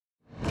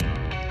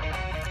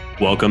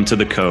Welcome to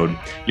The Code,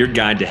 your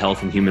guide to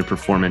health and human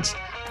performance.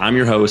 I'm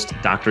your host,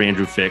 Dr.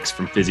 Andrew Fix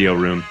from Physio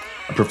Room,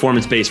 a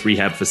performance-based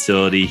rehab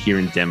facility here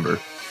in Denver.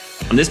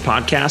 On this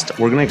podcast,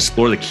 we're going to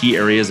explore the key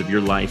areas of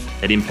your life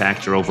that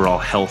impact your overall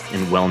health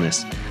and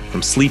wellness,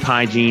 from sleep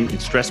hygiene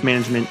and stress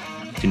management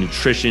to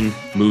nutrition,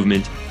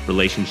 movement,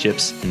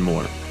 relationships, and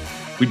more.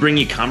 We bring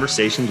you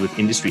conversations with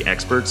industry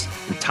experts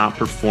and top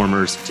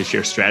performers to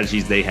share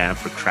strategies they have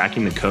for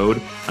cracking the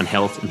code on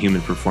health and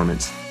human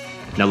performance.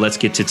 Now let's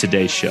get to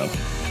today's show.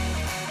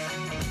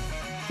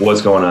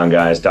 What's going on,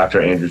 guys?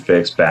 Dr. Andrew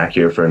Fix back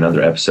here for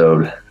another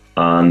episode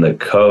on The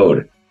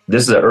Code.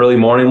 This is an early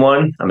morning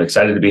one. I'm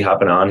excited to be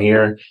hopping on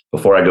here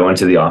before I go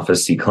into the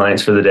office, see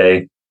clients for the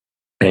day.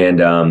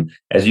 And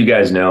as you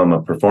guys know, I'm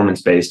a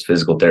performance-based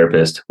physical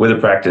therapist with a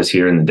practice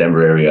here in the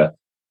Denver area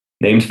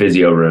named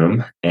Physio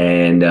Room.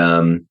 And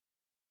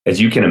as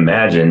you can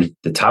imagine,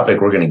 the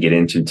topic we're going to get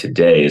into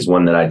today is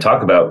one that I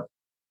talk about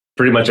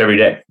pretty much every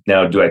day.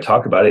 Now, do I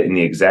talk about it in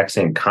the exact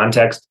same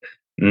context?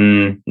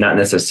 Not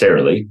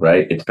necessarily,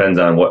 right? It depends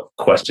on what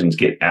questions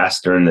get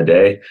asked during the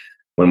day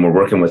when we're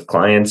working with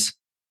clients.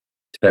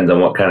 Depends on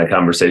what kind of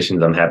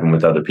conversations I'm having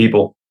with other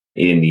people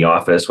in the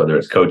office, whether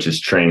it's coaches,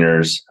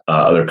 trainers,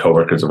 other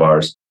coworkers of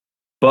ours.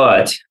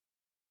 But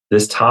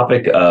this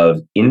topic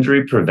of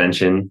injury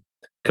prevention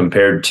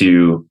compared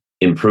to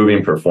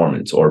improving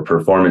performance or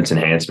performance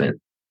enhancement.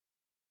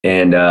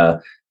 And,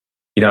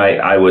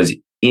 I was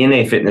in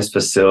a fitness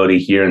facility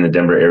here in the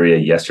Denver area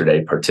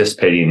yesterday,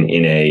 participating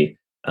in a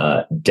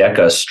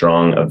DECA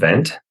Strong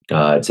event.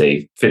 It's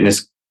a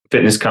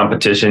fitness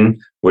competition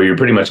where you're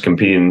pretty much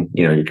competing,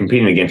 you're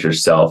competing against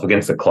yourself,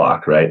 against the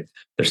clock, right?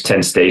 There's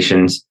 10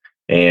 stations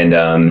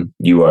and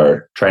you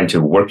are trying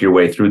to work your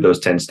way through those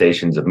 10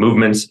 stations of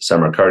movements.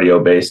 Some are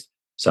cardio based,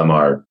 some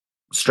are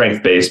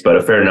strength based, but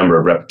a fair number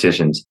of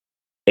repetitions.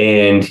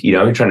 And,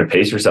 you're trying to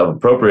pace yourself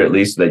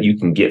appropriately so that you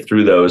can get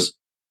through those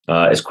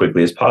as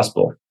quickly as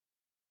possible.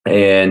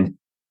 And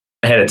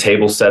I had a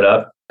table set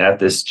up at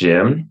this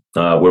gym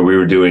where we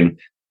were doing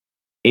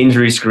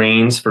injury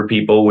screens for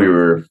people. We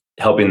were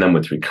helping them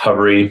with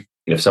recovery.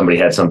 If somebody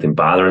had something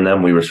bothering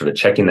them, we were sort of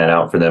checking that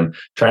out for them,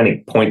 trying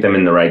to point them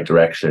in the right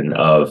direction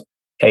of,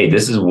 hey,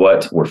 this is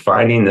what we're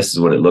finding. This is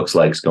what it looks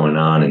like is going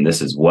on. And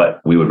this is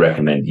what we would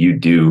recommend you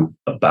do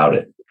about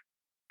it.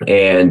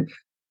 And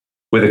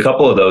with a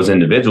couple of those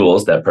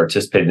individuals that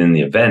participated in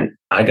the event,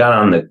 I got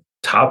on the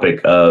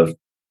topic of,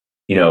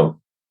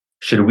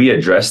 should we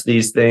address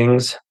these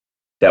things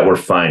that we're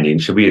finding?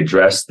 Should we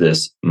address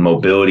this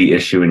mobility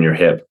issue in your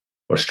hip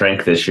or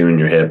strength issue in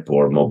your hip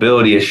or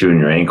mobility issue in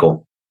your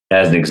ankle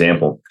as an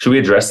example? Should we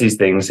address these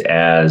things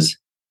as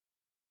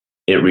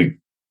it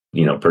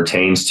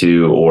pertains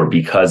to or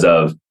because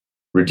of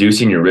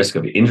reducing your risk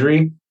of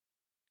injury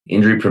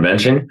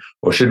prevention?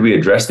 Or should we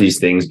address these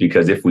things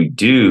because if we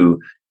do,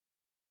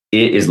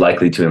 it is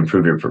likely to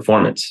improve your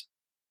performance?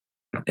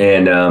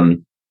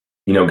 And,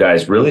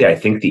 guys, really, I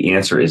think the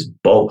answer is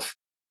both.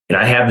 And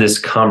I have this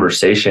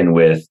conversation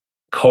with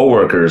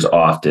coworkers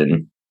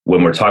often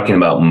when we're talking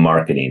about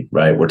marketing,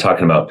 right? We're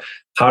talking about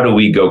how do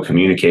we go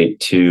communicate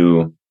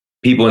to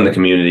people in the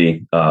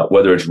community,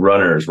 whether it's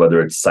runners,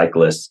 whether it's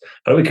cyclists,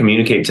 how do we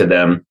communicate to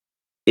them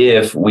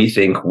if we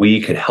think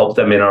we could help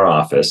them in our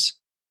office?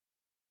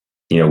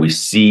 We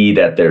see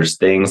that there's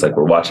things like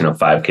we're watching a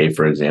 5K,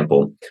 for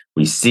example.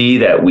 We see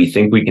that we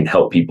think we can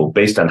help people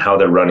based on how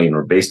they're running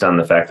or based on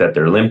the fact that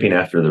they're limping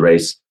after the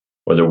race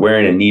or they're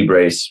wearing a knee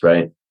brace,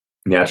 right?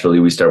 Naturally,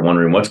 we start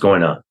wondering what's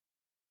going on.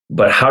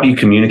 But how do you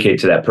communicate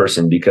to that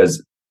person?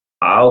 Because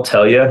I'll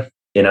tell you,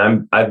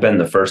 and I've been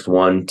the first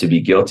one to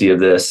be guilty of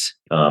this.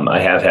 I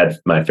have had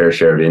my fair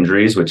share of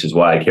injuries, which is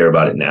why I care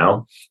about it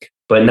now.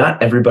 But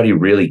not everybody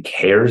really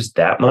cares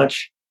that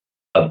much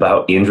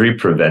about injury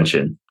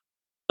prevention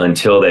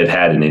until they've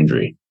had an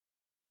injury,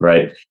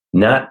 right?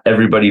 Not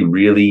everybody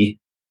really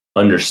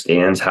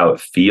understands how it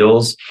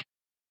feels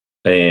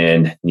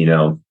and,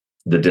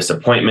 the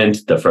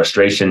disappointment, the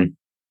frustration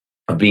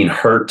of being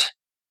hurt,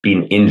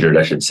 being injured,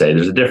 I should say.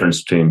 There's a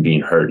difference between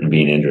being hurt and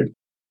being injured.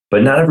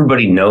 But not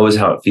everybody knows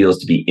how it feels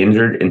to be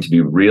injured and to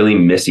be really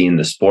missing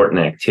the sport and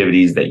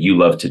activities that you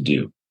love to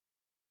do.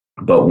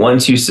 But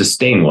once you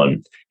sustain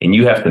one and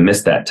you have to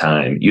miss that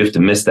time, you have to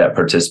miss that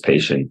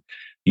participation,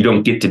 you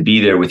don't get to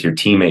be there with your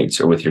teammates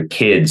or with your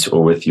kids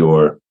or with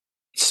your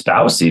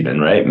spouse even,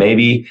 right?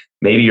 Maybe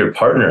your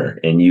partner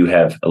and you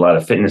have a lot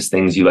of fitness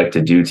things you like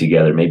to do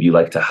together. Maybe you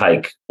like to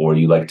hike or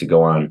you like to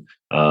go on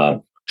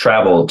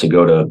travel to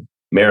go to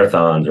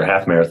marathons or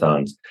half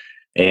marathons.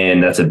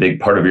 And that's a big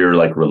part of your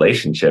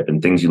relationship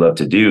and things you love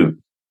to do.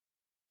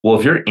 Well,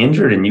 if you're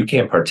injured and you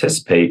can't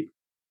participate,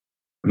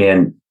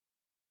 man,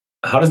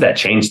 how does that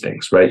change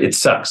things, right? It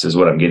sucks is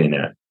what I'm getting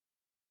at.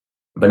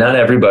 But not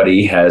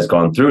everybody has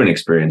gone through an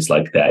experience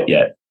like that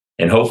yet.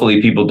 And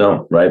hopefully people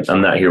don't, right?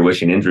 I'm not here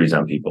wishing injuries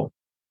on people.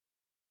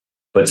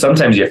 But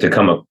sometimes you have to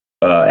come up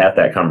at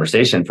that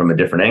conversation from a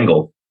different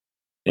angle.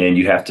 And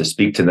you have to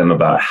speak to them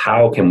about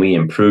how can we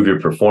improve your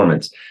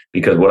performance?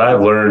 Because what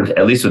I've learned,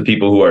 at least with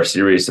people who are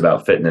serious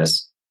about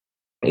fitness,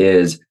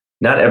 is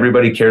Not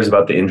everybody cares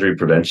about the injury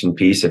prevention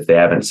piece if they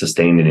haven't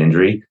sustained an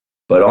injury,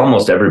 but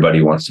almost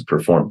everybody wants to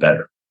perform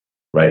better,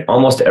 right?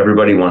 Almost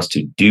everybody wants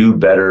to do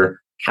better,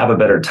 have a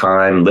better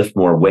time, lift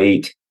more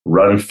weight,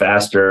 run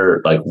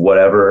faster, like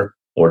whatever,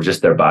 or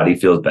just their body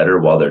feels better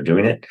while they're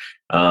doing it.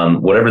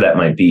 Whatever that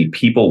might be,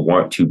 people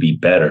want to be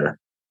better.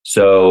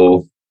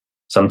 So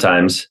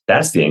sometimes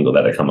that's the angle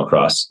that I come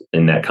across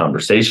in that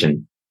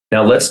conversation.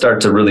 Now let's start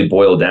to really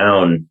boil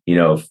down,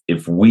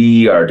 if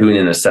we are doing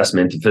an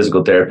assessment, a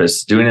physical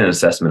therapist doing an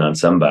assessment on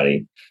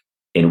somebody,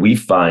 and we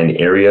find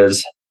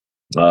areas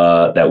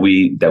that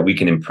we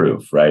can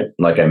improve, right?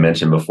 Like I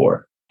mentioned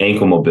before,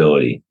 ankle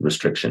mobility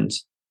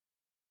restrictions,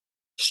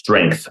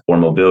 strength or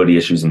mobility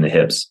issues in the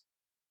hips,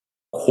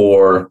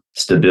 core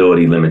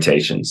stability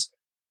limitations,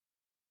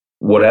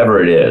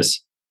 whatever it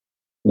is.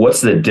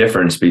 What's the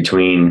difference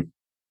between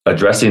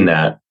addressing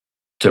that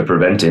to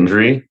prevent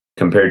injury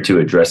compared to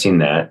addressing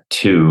that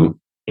to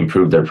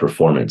improve their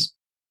performance?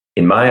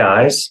 In my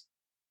eyes,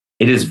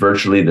 it is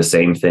virtually the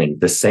same thing.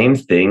 The same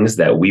things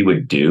that we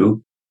would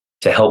do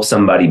to help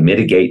somebody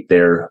mitigate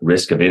their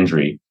risk of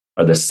injury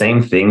are the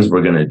same things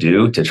we're going to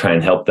do to try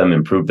and help them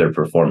improve their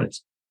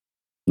performance.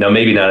 Now,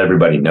 maybe not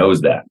everybody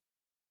knows that,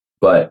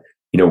 but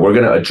we're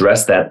going to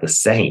address that the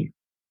same.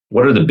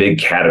 What are the big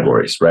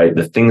categories, right?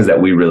 The things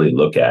that we really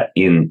look at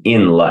in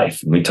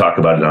life. And we talk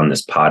about it on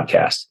this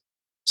podcast: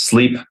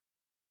 sleep,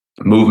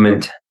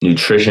 movement,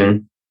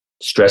 nutrition,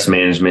 stress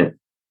management,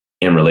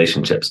 and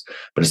relationships.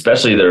 But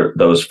especially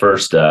those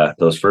first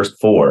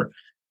four,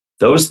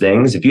 those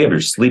things, if you have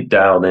your sleep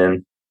dialed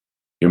in,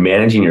 you're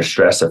managing your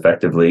stress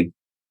effectively,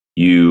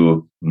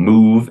 you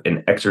move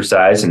and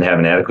exercise and have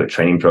an adequate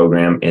training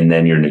program, and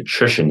then your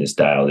nutrition is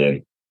dialed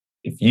in.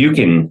 If you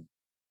can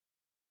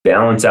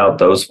balance out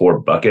those four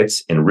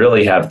buckets and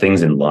really have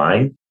things in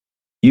line,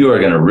 you are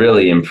going to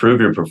really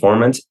improve your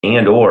performance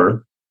and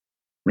or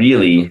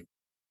really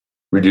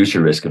reduce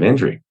your risk of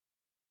injury.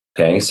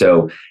 Okay.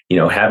 So,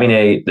 having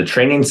the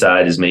training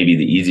side is maybe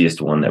the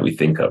easiest one that we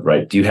think of,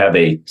 right? Do you have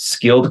a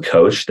skilled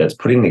coach that's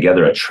putting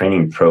together a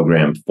training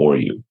program for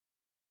you,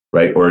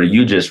 right? Or are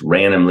you just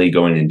randomly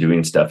going and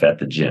doing stuff at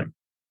the gym,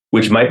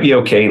 which might be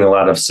okay in a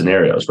lot of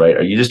scenarios, right?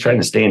 Are you just trying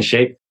to stay in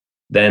shape?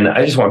 Then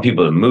I just want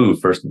people to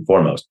move first and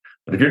foremost.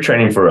 But if you're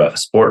training for a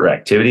sport or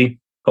activity,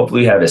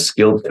 hopefully you have a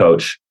skilled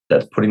coach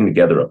that's putting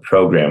together a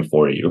program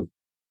for you.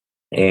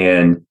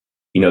 And,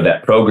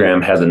 that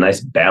program has a nice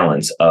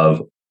balance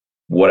of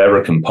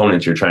whatever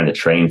components you're trying to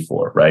train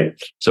for, right?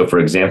 So for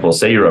example,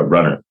 say you're a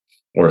runner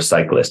or a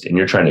cyclist and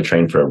you're trying to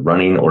train for a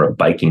running or a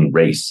biking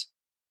race.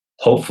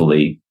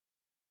 Hopefully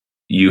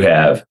you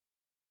have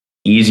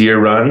easier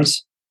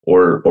runs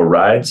or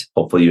rides.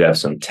 Hopefully you have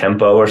some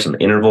tempo or some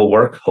interval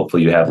work.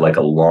 Hopefully you have like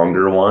a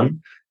longer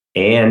one.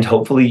 And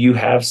hopefully you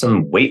have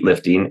some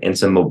weightlifting and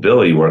some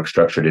mobility work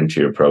structured into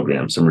your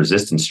program, some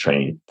resistance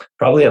training,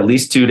 probably at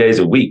least 2 days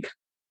a week,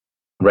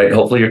 right?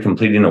 Hopefully you're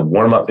completing a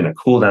warm up and a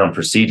cool down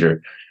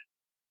procedure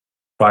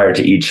prior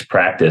to each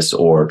practice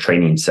or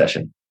training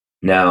session.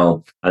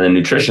 Now, on the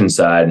nutrition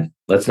side,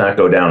 let's not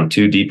go down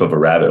too deep of a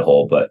rabbit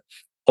hole, but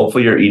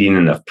hopefully you're eating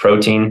enough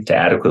protein to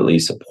adequately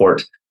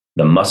support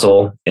the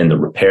muscle and the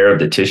repair of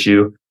the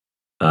tissue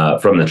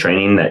from the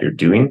training that you're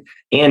doing.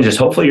 And just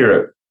hopefully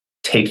you're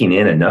taking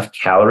in enough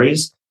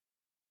calories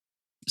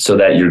so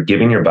that you're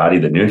giving your body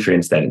the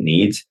nutrients that it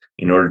needs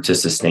in order to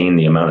sustain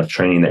the amount of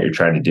training that you're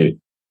trying to do.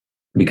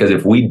 Because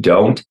if we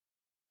don't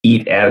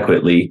eat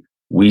adequately,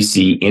 we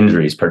see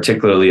injuries,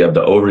 particularly of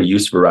the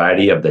overuse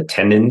variety of the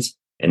tendons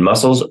and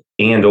muscles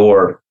and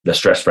or the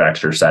stress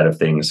fracture side of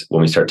things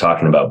when we start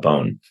talking about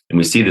bone. And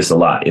we see this a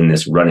lot in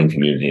this running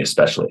community,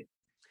 especially.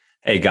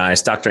 Hey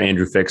guys, Dr.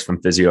 Andrew Fix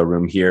from Physio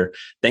Room here.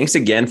 Thanks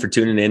again for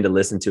tuning in to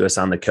listen to us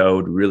on the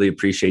code. Really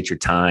appreciate your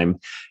time.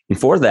 And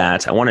for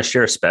that, I want to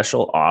share a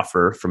special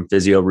offer from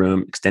Physio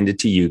Room extended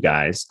to you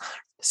guys.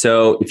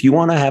 So if you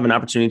want to have an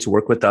opportunity to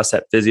work with us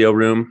at Physio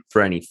Room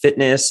for any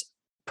fitness,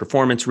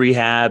 performance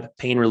rehab,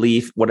 pain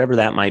relief, whatever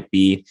that might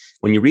be,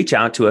 when you reach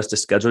out to us to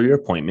schedule your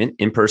appointment,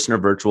 in person or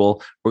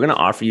virtual, we're going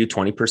to offer you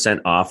 20%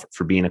 off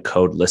for being a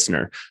code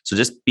listener. So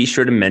just be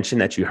sure to mention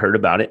that you heard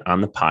about it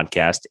on the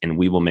podcast, and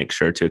we will make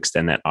sure to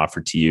extend that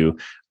offer to you.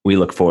 We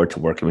look forward to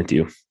working with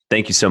you.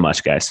 Thank you so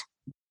much, guys.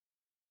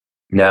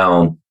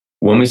 Now,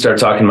 when we start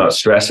talking about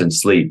stress and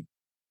sleep,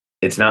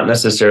 it's not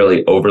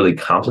necessarily overly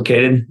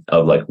complicated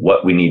of like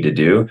what we need to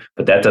do,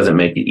 but that doesn't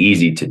make it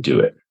easy to do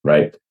it,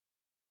 right?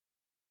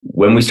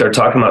 When we start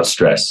talking about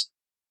stress,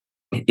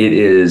 it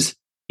is,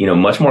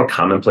 much more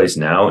commonplace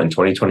now in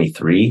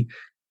 2023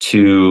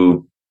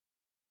 to,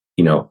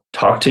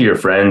 talk to your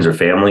friends or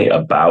family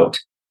about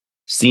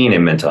seeing a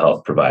mental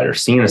health provider,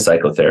 seeing a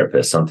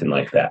psychotherapist, something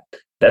like that.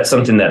 That's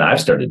something that I've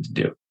started to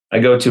do. I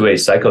go to a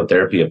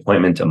psychotherapy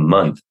appointment a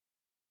month,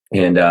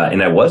 and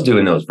I was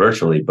doing those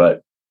virtually,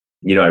 but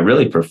I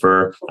really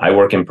prefer, I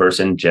work in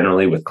person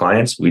generally with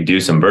clients. We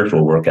do some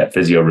virtual work at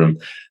Physio Room,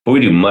 but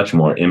we do much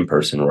more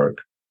in-person work.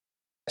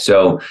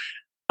 So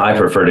I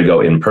prefer to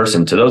go in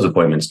person to those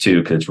appointments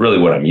too, because it's really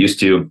what I'm used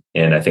to.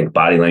 And I think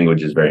body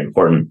language is very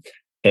important.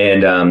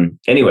 And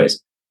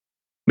anyways,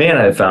 Man,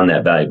 I've found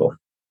that valuable.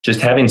 Just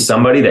having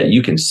somebody that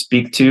you can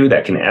speak to,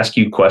 that can ask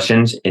you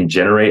questions and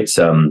generate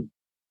some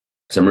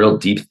real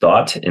deep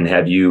thought, and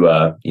have you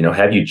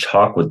have you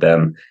talk with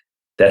them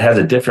that has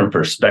a different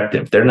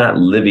perspective. They're not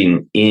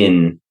living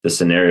in the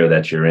scenario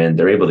that you're in.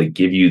 They're able to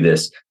give you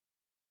this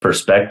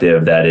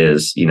perspective that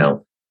is,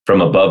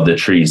 from above the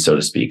trees, so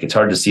to speak. It's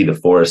hard to see the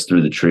forest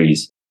through the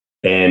trees.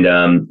 And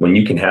when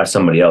you can have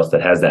somebody else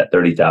that has that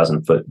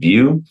 30,000 foot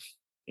view,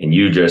 and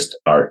you just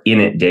are in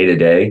it day to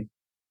day,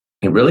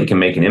 it really can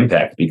make an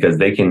impact, because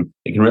it can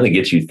really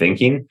get you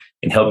thinking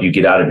and help you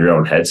get out of your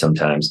own head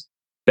sometimes.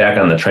 Back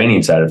on the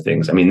training side of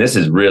things, I mean, this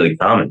is really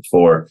common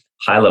for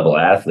high level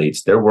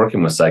athletes. They're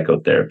working with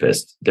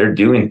psychotherapists. They're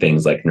doing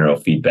things like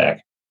neurofeedback,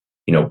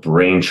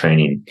 brain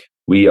training.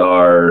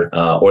 Or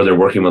they're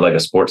working with like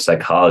a sports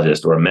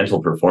psychologist or a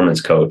mental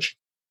performance coach.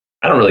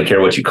 I don't really care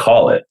what you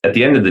call it. At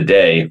the end of the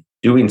day,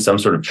 doing some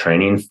sort of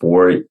training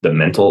for the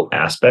mental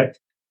aspect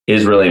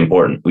is really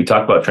important. We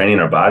talk about training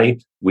our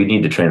body. We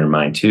need to train our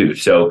mind too.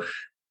 So,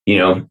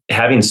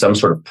 having some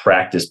sort of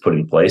practice put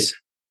in place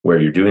where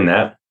you're doing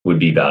that would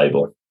be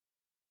valuable.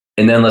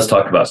 And then let's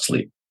talk about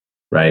sleep,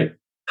 right?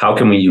 How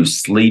can we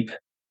use sleep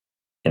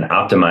and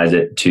optimize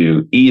it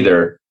to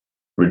either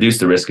reduce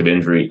the risk of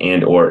injury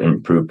and or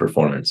improve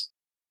performance?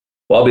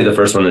 Well, I'll be the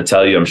first one to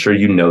tell you, I'm sure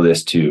you know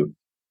this too.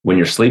 When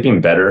you're sleeping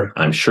better,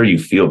 I'm sure you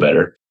feel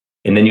better.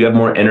 And then you have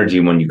more energy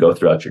when you go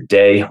throughout your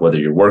day, whether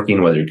you're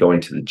working, whether you're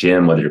going to the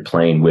gym, whether you're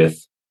playing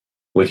with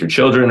your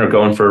children or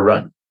going for a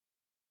run,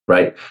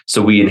 right?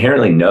 So we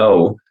inherently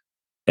know,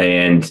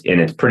 and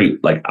it's pretty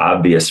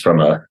obvious from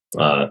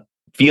a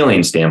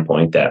feeling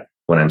standpoint, that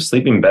when I'm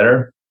sleeping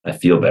better, I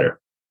feel better.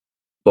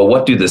 But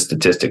what do the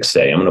statistics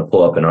say? I'm going to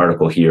pull up an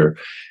article here.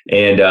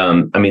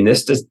 And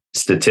this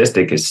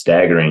statistic is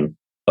staggering.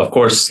 Of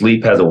course,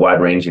 sleep has a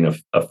wide-ranging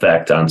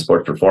effect on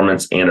sports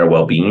performance and our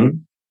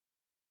well-being.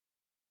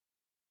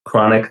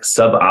 Chronic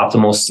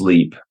suboptimal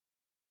sleep,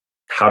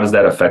 how does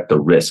that affect the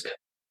risk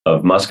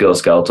of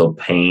musculoskeletal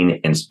pain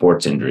and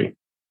sports injury?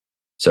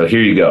 So here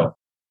you go.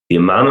 The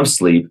amount of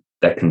sleep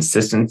that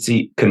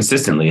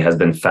consistently has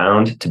been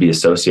found to be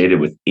associated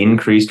with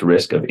increased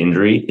risk of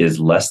injury is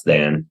less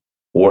than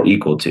or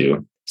equal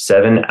to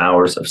 7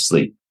 hours of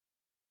sleep,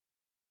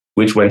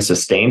 which when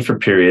sustained for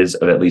periods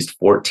of at least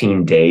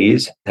 14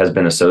 days has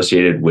been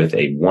associated with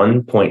a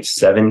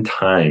 1.7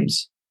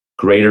 times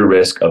greater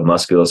risk of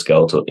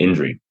musculoskeletal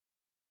injury.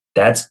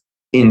 That's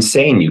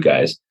insane, you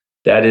guys.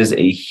 That is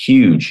a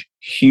huge,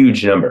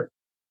 huge number.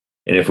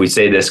 And if we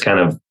say this kind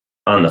of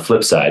on the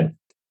flip side,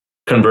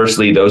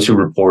 conversely, those who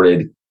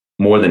reported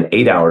more than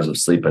 8 hours of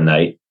sleep a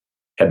night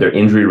had their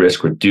injury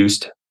risk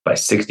reduced by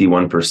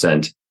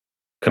 61%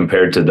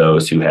 compared to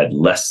those who had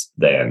less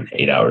than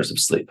 8 hours of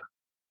sleep.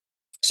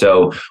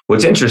 So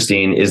what's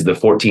interesting is the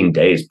 14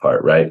 days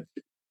part, right?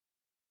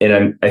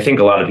 And I think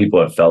a lot of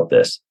people have felt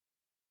this.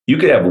 You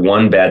could have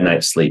one bad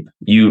night's sleep.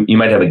 You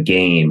might have a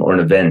game or an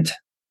event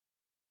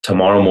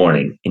tomorrow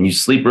morning and you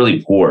sleep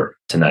really poor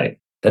tonight.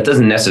 That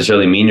doesn't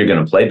necessarily mean you're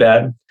going to play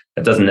bad.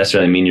 That doesn't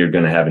necessarily mean you're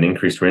going to have an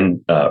increased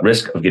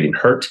risk of getting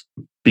hurt,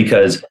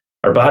 because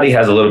our body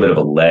has a little bit of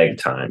a lag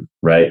time,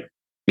 right?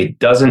 It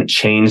doesn't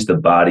change the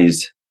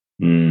body's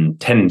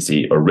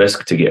tendency or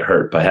risk to get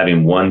hurt by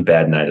having one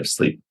bad night of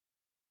sleep.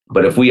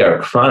 But if we are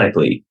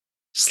chronically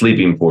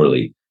sleeping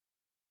poorly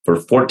for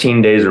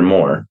 14 days or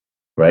more,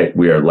 right,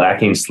 we are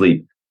lacking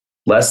sleep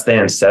less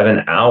than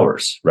 7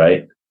 hours,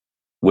 right?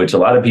 Which a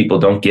lot of people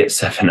don't get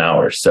 7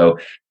 hours. So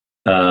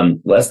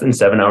less than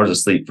 7 hours of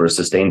sleep for a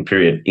sustained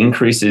period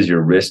increases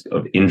your risk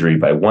of injury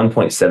by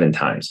 1.7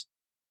 times.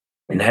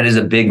 And that is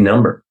a big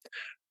number,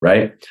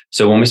 right?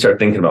 So when we start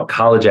thinking about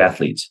college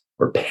athletes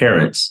or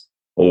parents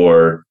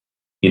or,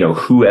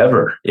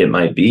 whoever it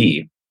might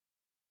be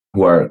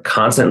who are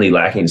constantly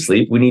lacking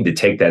sleep, we need to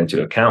take that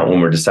into account when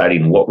we're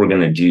deciding what we're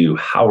going to do,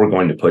 how we're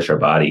going to push our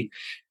body.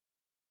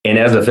 And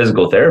as a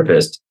physical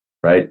therapist,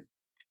 right,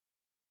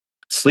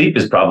 sleep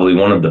is probably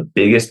one of the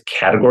biggest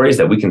categories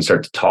that we can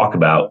start to talk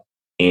about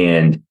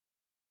and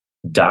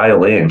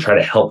dial in, try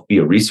to help be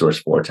a resource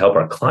for, to help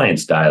our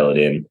clients dial it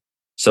in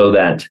so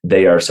that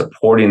they are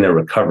supporting their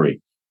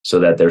recovery, so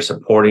that they're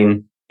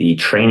supporting the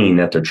training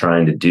that they're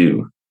trying to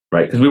do,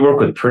 right? Because we work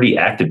with pretty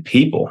active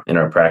people in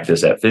our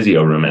practice at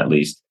Physio Room, at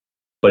least.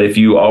 But if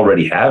you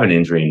already have an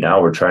injury and now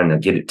we're trying to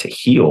get it to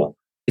heal,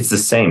 it's the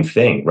same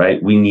thing,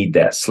 right? We need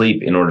that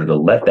sleep in order to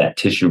let that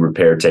tissue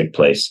repair take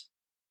place.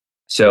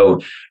 So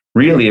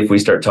really, if we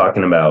start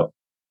talking about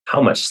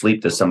how much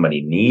sleep does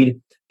somebody need,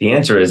 the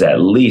answer is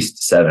at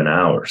least 7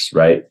 hours,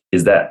 right?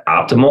 Is that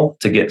optimal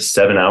to get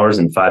 7 hours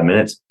and 5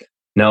 minutes?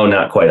 No,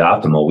 not quite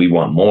optimal. We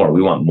want more.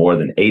 We want more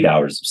than 8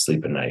 hours of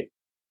sleep a night.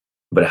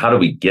 But how do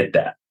we get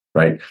that,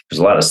 right? There's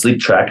a lot of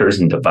sleep trackers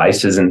and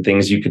devices and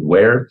things you could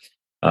wear,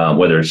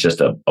 whether it's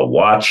just a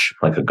watch,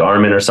 like a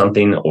Garmin or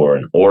something, or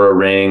an Oura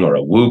ring or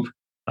a Whoop.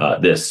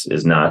 This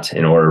is not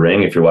an Oura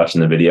ring if you're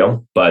watching the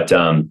video, but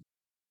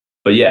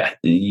yeah,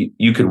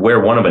 you could wear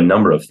one of a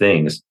number of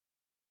things.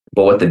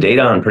 But what the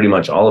data on pretty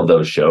much all of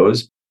those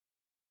shows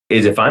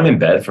is if I'm in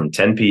bed from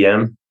 10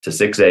 p.m. to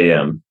 6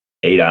 a.m.,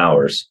 8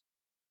 hours,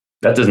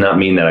 that does not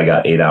mean that I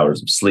got 8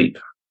 hours of sleep,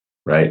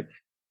 right?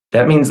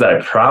 That means that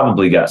I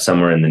probably got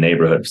somewhere in the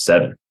neighborhood of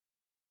 7,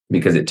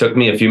 because it took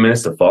me a few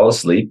minutes to fall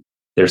asleep.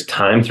 There's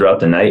time throughout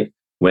the night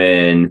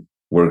when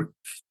we're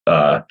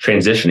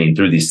transitioning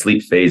through these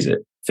sleep phases.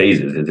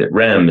 Is it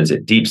REM? Is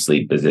it deep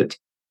sleep? Is it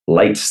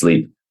light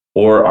sleep?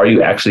 Or are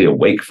you actually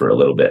awake for a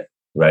little bit,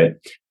 right?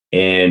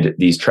 And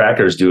these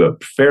trackers do a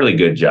fairly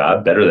good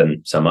job, better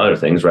than some other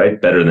things,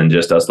 right? Better than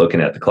just us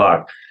looking at the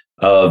clock,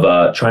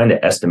 of trying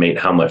to estimate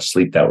how much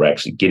sleep that we're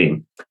actually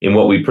getting. And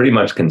what we pretty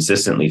much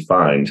consistently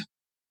find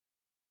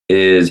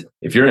is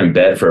if you're in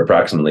bed for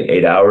approximately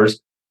 8 hours,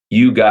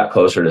 you got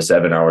closer to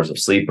 7 hours of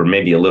sleep, or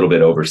maybe a little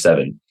bit over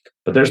 7.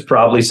 But there's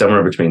probably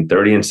somewhere between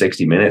 30 and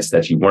 60 minutes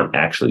that you weren't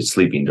actually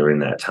sleeping during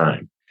that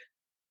time.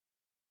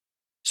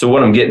 So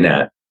what I'm getting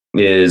at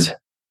is,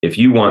 if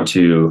you want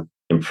to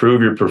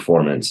improve your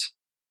performance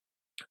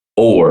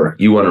or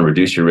you want to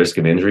reduce your risk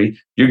of injury,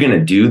 you're going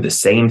to do the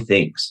same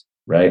things,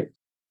 right?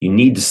 You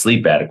need to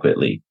sleep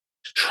adequately.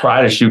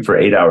 Try to shoot for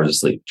 8 hours of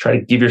sleep. Try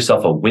to give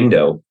yourself a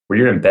window where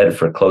you're in bed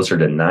for closer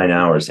to 9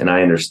 hours. And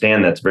I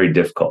understand that's very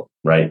difficult,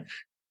 right?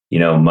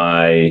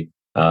 My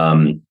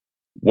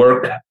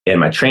work and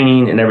my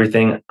training and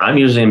everything, I'm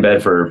usually in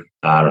bed for,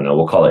 I don't know,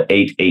 we'll call it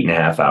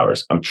 8.5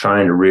 hours. I'm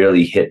trying to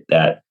really hit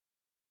that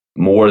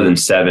more than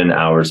 7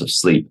 hours of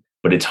sleep,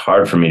 but it's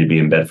hard for me to be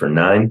in bed for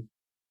 9.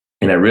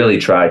 And I really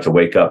try to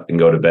wake up and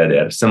go to bed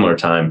at a similar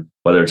time,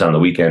 whether it's on the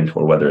weekend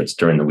or whether it's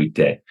during the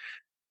weekday.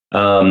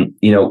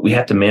 We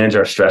have to manage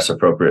our stress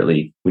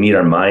appropriately. We need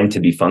our mind to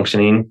be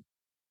functioning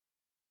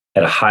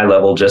at a high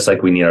level, just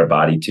like we need our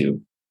body to.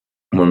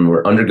 When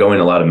we're undergoing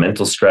a lot of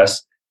mental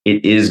stress,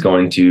 it is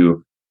going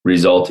to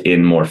result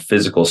in more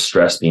physical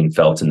stress being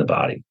felt in the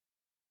body.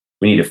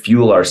 We need to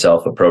fuel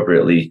ourselves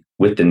appropriately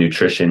with the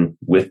nutrition,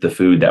 with the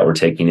food that we're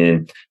taking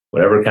in,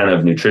 whatever kind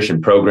of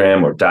nutrition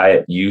program or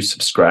diet you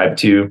subscribe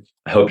to.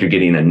 I hope you're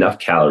getting enough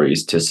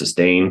calories to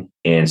sustain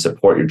and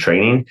support your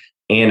training.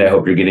 And I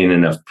hope you're getting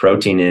enough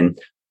protein in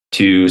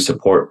to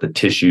support the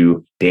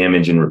tissue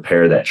damage and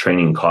repair that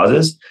training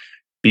causes,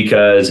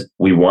 because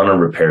we want to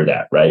repair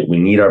that, right? We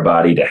need our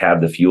body to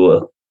have the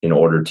fuel in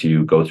order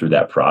to go through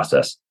that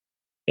process.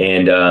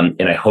 And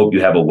I hope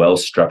you have a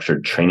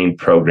well-structured training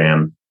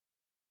program,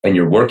 and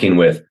you're working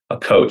with a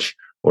coach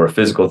or a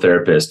physical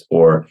therapist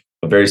or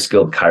a very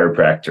skilled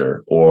chiropractor,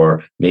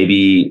 or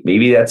maybe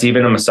that's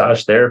even a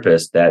massage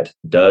therapist that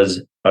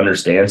does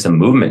understand some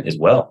movement as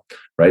well,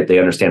 right? They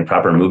understand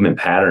proper movement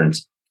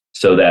patterns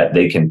so that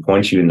they can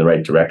point you in the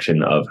right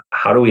direction of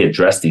how do we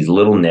address these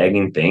little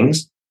nagging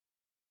things,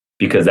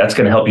 because that's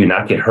going to help you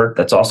not get hurt.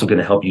 That's also going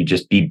to help you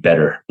just be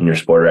better in your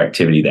sport or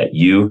activity that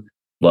you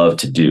love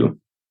to do.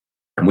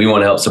 And we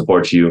want to help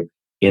support you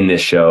in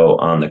this show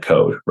on the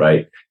code,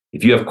 right?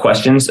 If you have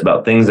questions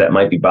about things that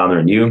might be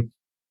bothering you,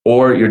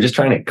 or you're just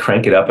trying to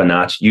crank it up a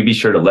notch, you be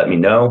sure to let me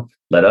know.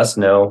 Let us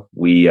know.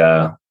 We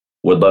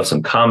would love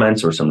some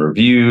comments or some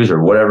reviews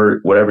or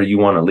whatever you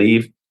want to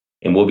leave.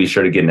 And we'll be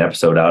sure to get an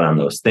episode out on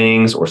those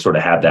things, or sort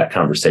of have that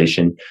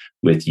conversation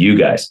with you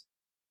guys.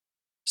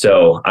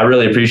 So I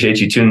really appreciate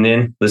you tuning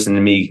in, listening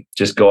to me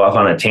just go off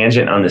on a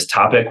tangent on this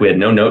topic. We had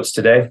no notes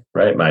today,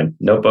 right? My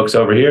notebook's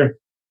over here.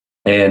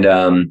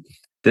 And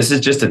this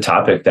is just a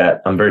topic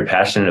that I'm very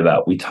passionate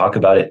about. We talk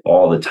about it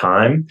all the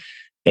time.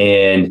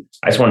 And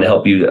I just wanted to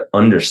help you to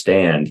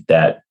understand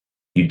that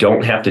you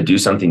don't have to do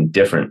something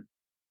different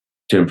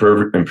to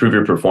improve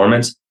your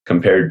performance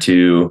compared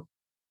to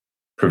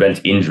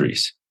prevent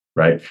injuries,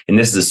 right? And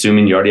this is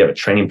assuming you already have a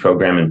training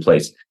program in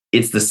place.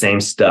 It's the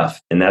same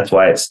stuff. And that's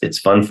why it's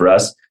fun for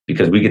us,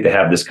 because we get to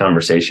have this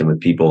conversation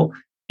with people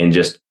and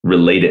just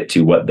relate it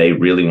to what they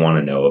really want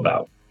to know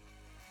about.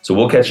 So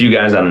we'll catch you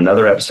guys on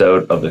another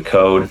episode of The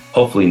Code,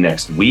 hopefully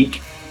next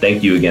week.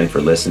 Thank you again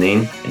for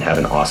listening, and have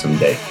an awesome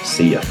day.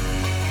 See ya.